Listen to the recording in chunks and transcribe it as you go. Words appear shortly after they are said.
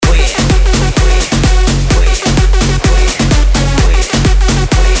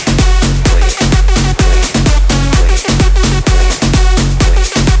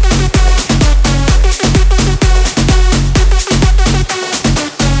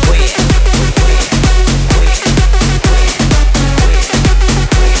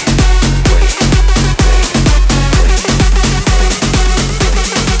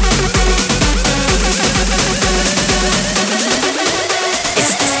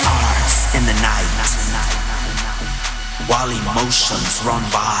the night, while emotions run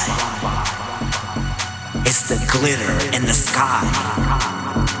by. It's the glitter in the sky,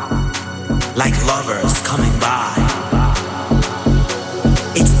 like lovers coming by.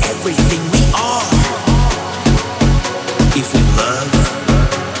 It's everything we are. If we love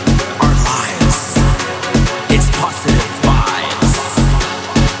our lives, it's positive vibes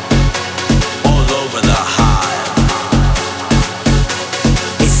all over the hive.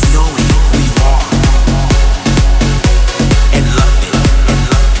 It's knowing who you are and loving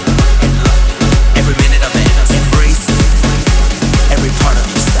every minute of it. Embracing every part of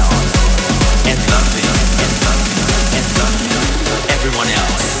yourself and loving everyone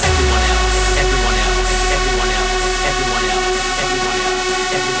else.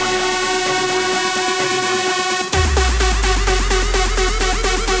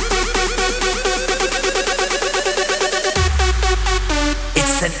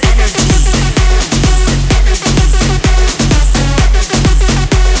 It's an energy.